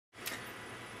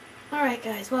Alright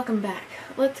guys, welcome back.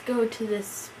 Let's go to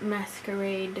this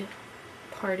masquerade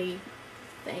party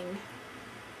thing.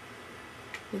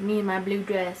 With me in my blue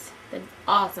dress. That's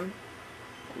awesome.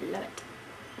 I love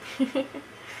it.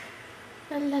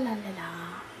 La la la la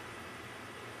la.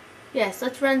 Yes,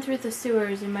 let's run through the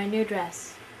sewers in my new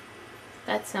dress.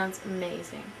 That sounds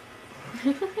amazing.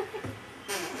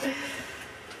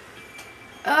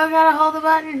 Oh, I gotta hold the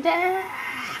button.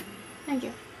 Thank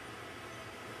you.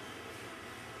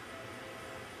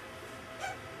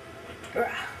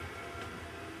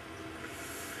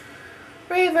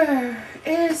 River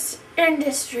is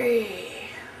industry.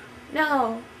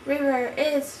 No, River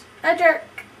is a jerk.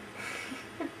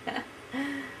 Okay.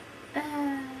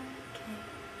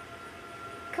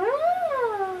 Come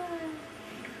on.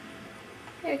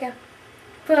 Here we go.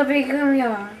 Puppy, come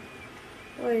here.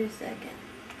 Wait a second.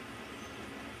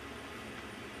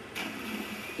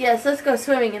 Yes, let's go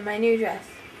swimming in my new dress.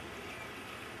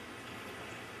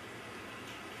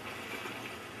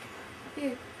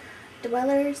 Here.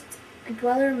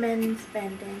 Dweller men's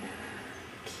bandana.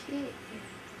 Okay.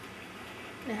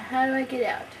 Now how do I get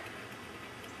out?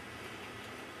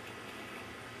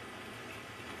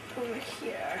 Over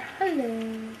here.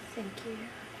 Hello. Thank you.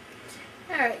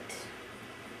 Alright.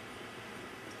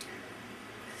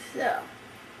 So.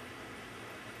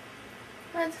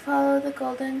 Let's follow the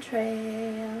golden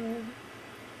trail.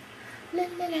 La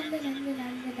la la la la la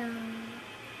la la.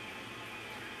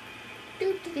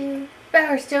 Doo doo doo.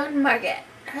 Bowerstone Market.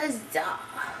 Huzzah!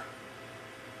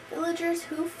 Villagers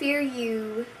who fear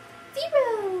you.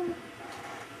 0.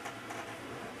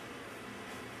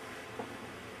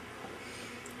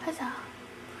 Huzzah!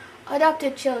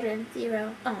 Adopted children.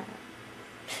 0. Oh.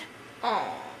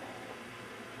 Oh.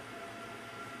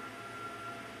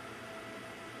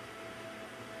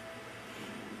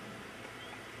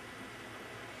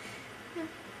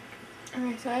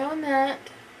 Okay, so I own that.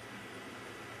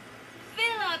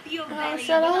 Fill up your belly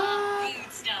Shut with up! our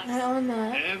foodstuffs. I own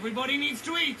that. Everybody needs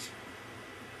to eat.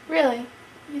 Really?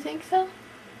 You think so?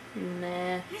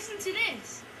 Nah. Listen to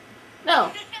this.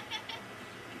 No.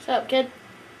 Shut up, kid.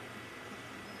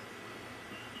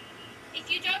 If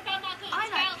you don't buy my goods,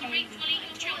 Valkyrie will eat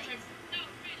your children. No,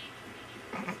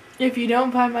 really. If you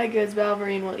don't buy my goods,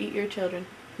 Valverine will eat your children.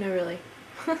 No, really.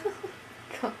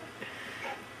 God.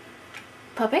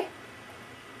 Puppy?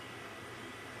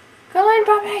 Come on,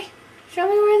 puppy. Show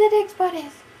me where the dig spot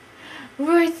is.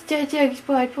 Where's the dig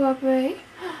spot, puppy?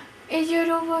 Is it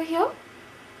over here?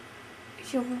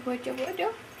 Is it over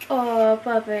there? Oh,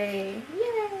 puppy.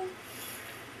 Yay.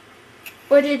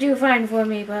 What did you find for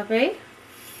me, puppy?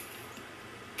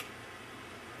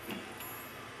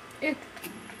 A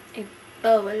bowl.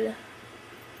 Oh, look.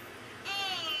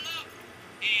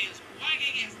 He's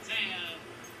wagging his tail.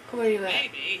 Where are you at?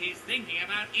 Maybe he's thinking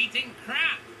about eating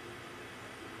crap.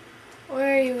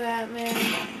 Where are you at, man?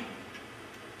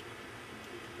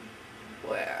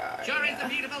 Where are Sure you? is a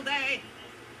beautiful day.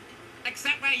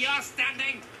 Except where you're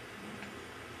standing.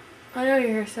 I know you're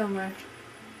here somewhere.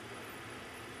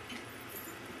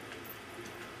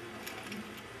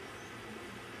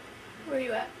 Where are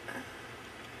you at?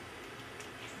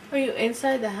 Are you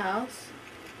inside the house?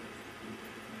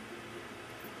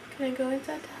 Can I go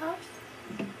inside the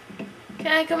house? Can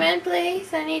I come in,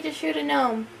 please? I need to shoot a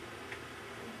gnome.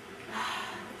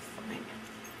 Fine.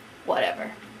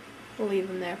 Whatever. We'll leave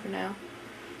him there for now.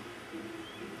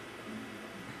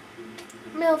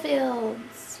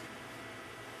 Millfields.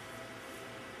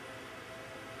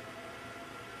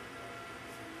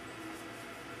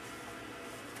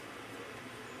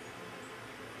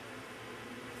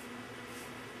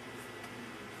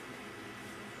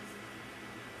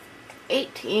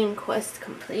 $18 quests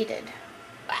completed.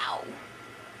 Wow.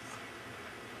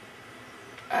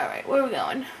 Alright, where are we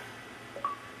going?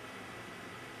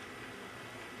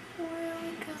 Where are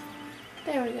we going?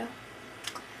 There we go.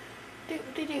 Do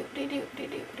do do do do do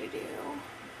do do do.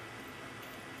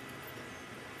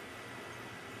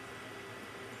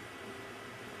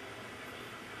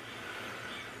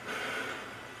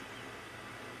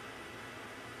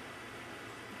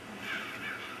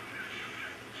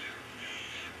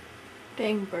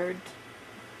 Dang birds.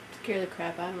 Scare the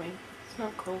crap out of me. It's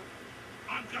not cool.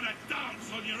 I'm gonna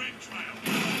dance on your entrails.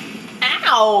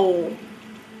 Ow!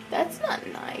 That's not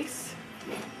nice.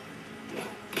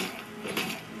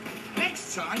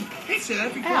 Next time, hit her Ow.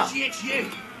 before she hits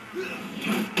you.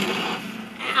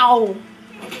 Ow!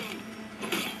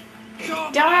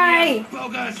 Come Die! on, you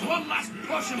buggers. One last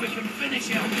push and we can finish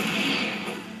him.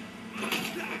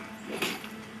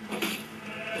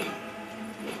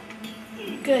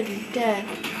 Good, you're dead.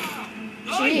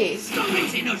 Jeez. Stop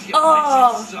eating us, you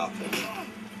Oh. precious suck.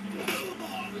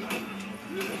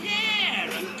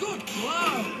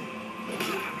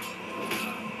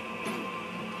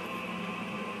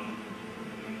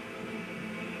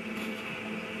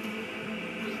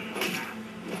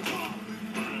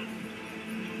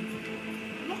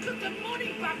 Look at the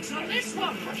money bags on this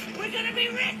one. We're gonna be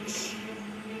rich.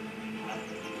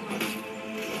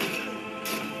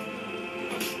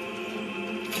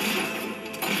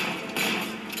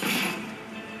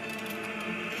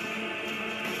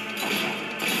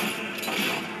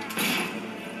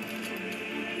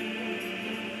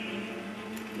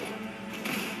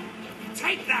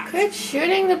 Take that. Quit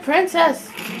shooting the princess.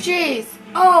 Jeez.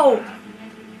 Oh.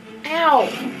 Ow.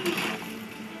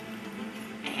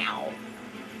 Ow.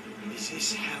 Is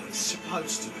this how it's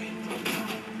supposed to be?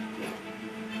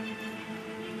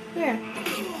 Here.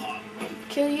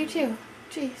 Kill you too.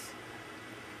 Jeez.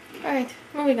 Alright,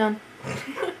 moving on.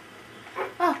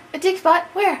 Oh, a dig spot.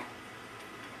 Where?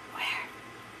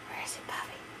 Where is it,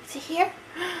 Bobby? Is it here?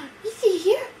 Is it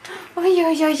here? Oh,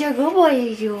 you're such a good boy,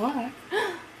 yes you are.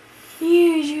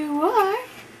 Yes, you are.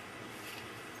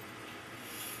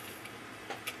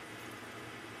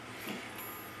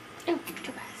 Oh,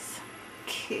 dress.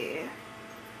 Okay.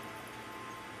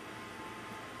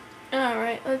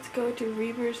 Alright, let's go to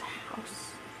Reaver's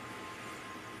house.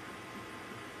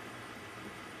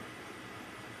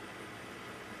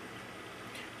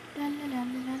 La la la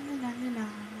la la la la la.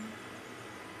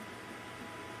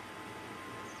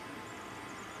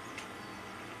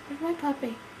 Where's my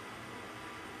puppy?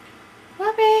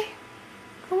 Puppy!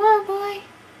 Come on, boy!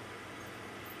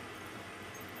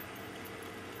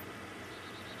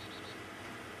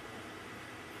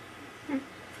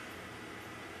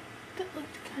 That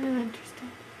looked kind of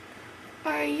interesting.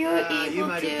 Are you evil, You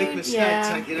made dude? a big mistake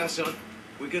taking us on.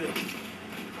 We're gonna...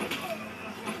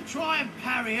 Try and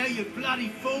parry her, you bloody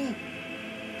fool!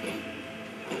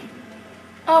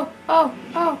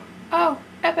 Oh,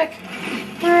 epic.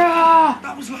 Bruh.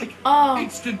 That was like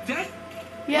instant death.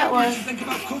 Yeah, it What did was. you think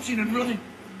about cutting and running?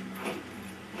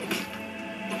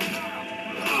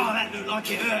 Oh, that looked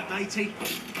like it hurt, matey.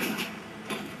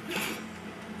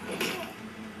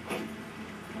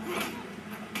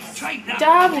 Take that.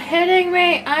 Stop hitting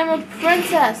me! I'm a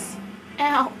princess!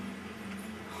 Ow.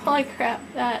 Holy crap,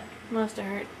 that must have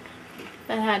hurt.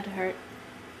 That had to hurt.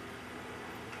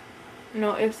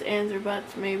 No ifs, ands, or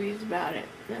buts, maybes about it.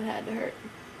 That had to hurt.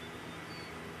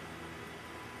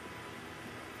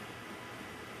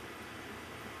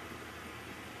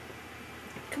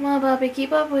 Come on, Bobby,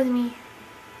 keep up with me.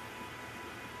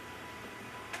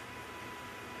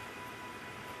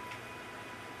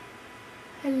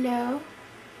 Hello?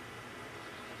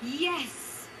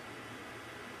 Yes!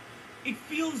 It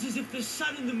feels as if the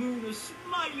sun and the moon are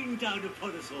smiling down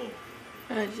upon us all.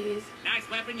 Oh, jeez. Nice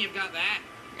weapon you've got there.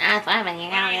 That's why when you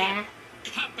go there.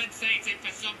 Compensated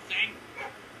for something.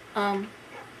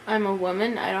 I'm a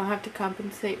woman. I don't have to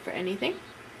compensate for anything.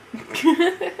 Good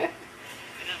afternoon,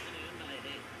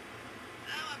 lady.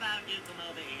 How about you come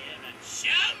over here and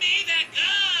Show me the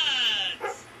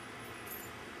goods.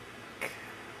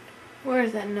 Where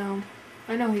is that gnome?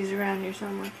 I know he's around here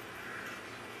somewhere.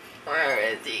 Where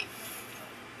is he?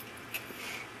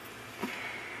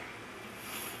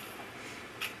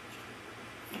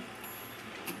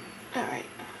 Alright.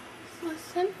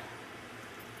 Let's listen.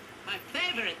 my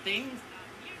favorite things are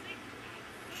music,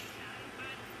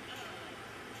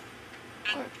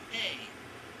 and play.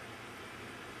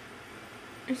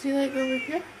 Is he like over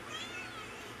here?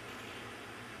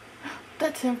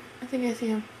 That's him. I think I see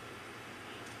him.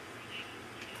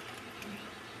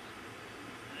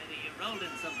 Maybe you rolled in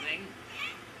something.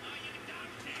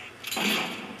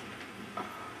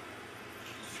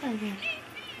 Try again.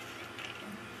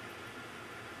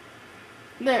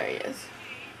 There he is.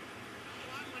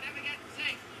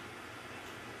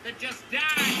 That just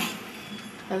died.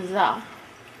 Huzzah.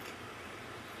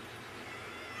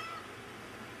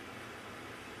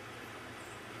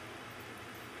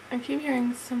 I keep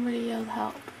hearing somebody yell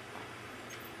help.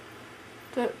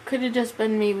 But could have just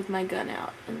been me with my gun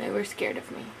out and they were scared of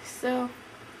me. So,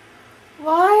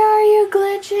 why are you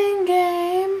glitching,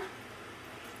 game?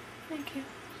 Thank you.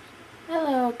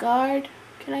 Hello, guard.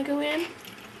 Can I go in?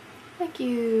 Thank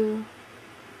you.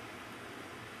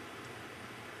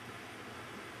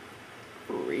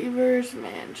 Reaver's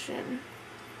Mansion.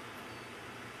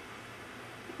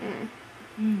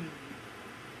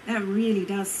 That really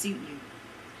does suit you.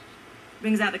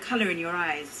 Brings out the color in your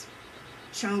eyes.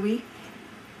 Shall we?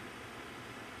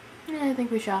 Yeah, I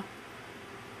think we shall.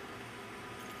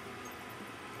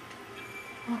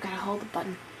 Oh, gotta hold the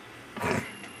button.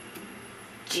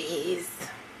 Jeez.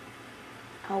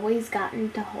 Always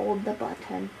gotten to hold the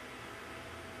button.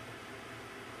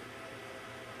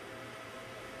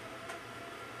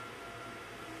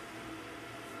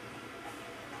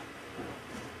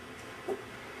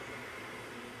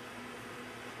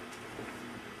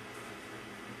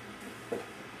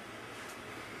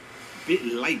 bit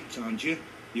late, aren't you?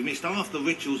 You missed half the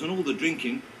rituals and all the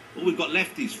drinking. All we've got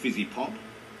left is fizzy pop.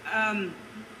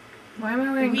 Why am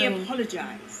I wearing We green?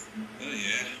 apologize. Oh,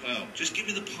 yeah. Well, just give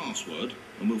me the password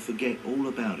and we'll forget all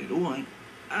about it, all right?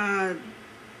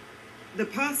 The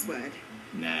password?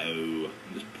 No,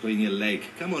 I'm just pulling your leg.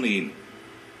 Come on in.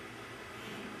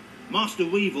 Master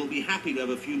Reeve will be happy to have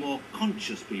a few more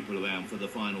conscious people around for the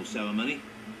final ceremony.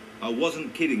 I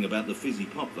wasn't kidding about the fizzy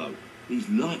pop, though. These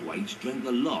lightweights drank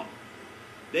a lot.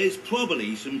 There's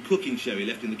probably some cooking sherry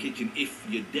left in the kitchen if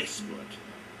you're desperate.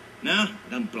 No, I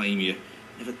don't blame you.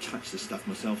 Never touched the stuff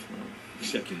myself, well,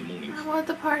 except in the mornings. I want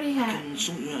the party I hat. can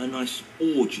sort you out a nice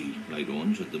orgy later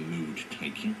on, should the mood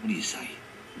take you. What do you say?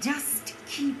 Just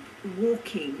keep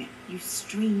walking, you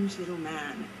strange little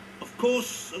man. Of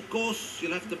course,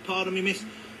 you'll have to pardon me, miss.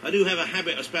 I do have a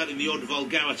habit of spouting the odd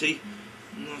vulgarity.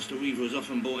 Master Reaver has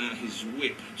often brought out his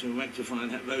whip to rectify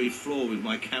that very flaw with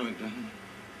my character.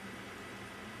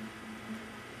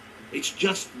 It's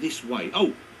just this way.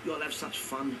 Oh, you'll have such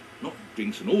fun. Not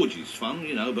drinks and orgies fun,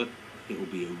 you know, but it'll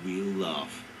be a real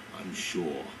laugh, I'm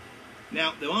sure.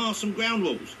 Now, there are some ground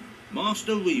rules.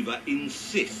 Master Reaver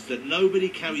insists that nobody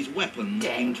carries weapons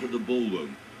into the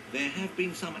ballroom. There have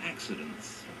been some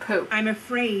accidents. Poop. I'm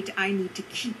afraid I need to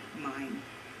keep mine.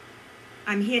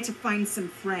 I'm here to find some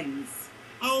friends.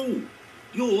 Oh,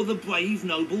 you're the brave,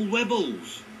 noble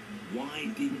rebels.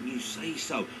 Why didn't you say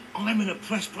so? I'm an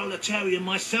oppressed proletarian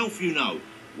myself, you know.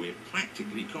 We're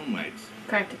practically comrades.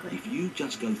 Practically. If you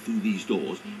just go through these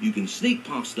doors, you can sneak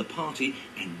past the party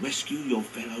and rescue your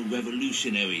fellow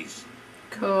revolutionaries.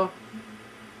 Cool.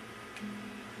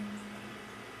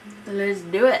 Let's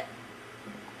do it.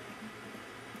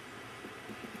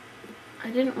 I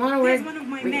didn't want to wear There's one of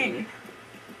my green. men.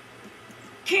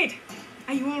 Kid,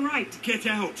 are you all right? Get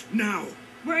out, now.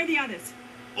 Where are the others?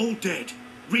 All dead.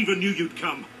 Reaver knew you'd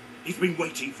come. He's been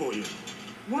waiting for you.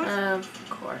 What? Of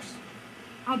course.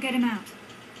 I'll get him out.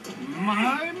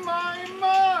 My,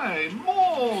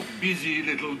 more busy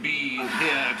little bees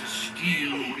here to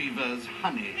steal Reaver's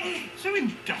honey. So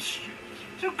industrious,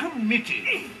 so committed,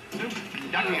 so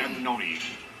bloody annoying.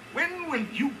 When will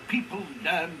you people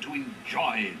learn to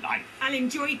enjoy life? I'll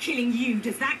enjoy killing you.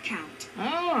 Does that count?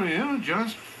 Oh, you're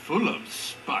just full of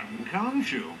spunk,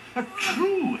 aren't you? A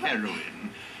true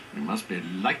heroine. You must be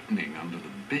lightning under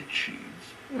the bedsheets.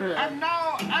 And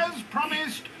now, as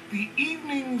promised, the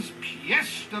evening's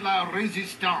pièce de la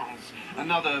résistance.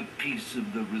 Another piece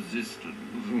of the resistance.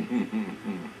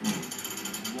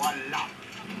 Voila.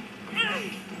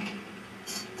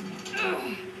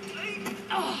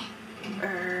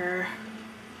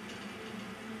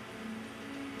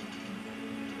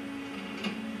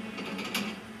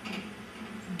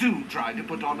 Do try to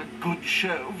put on a good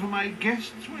show for my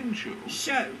guests, won't you?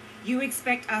 Show. You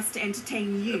expect us to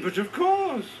entertain you. But of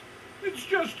course. It's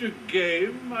just a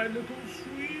game, my little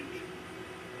sweet.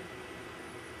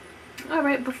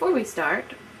 Alright, before we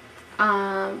start,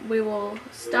 we will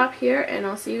stop here and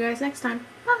I'll see you guys next time.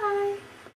 Bye!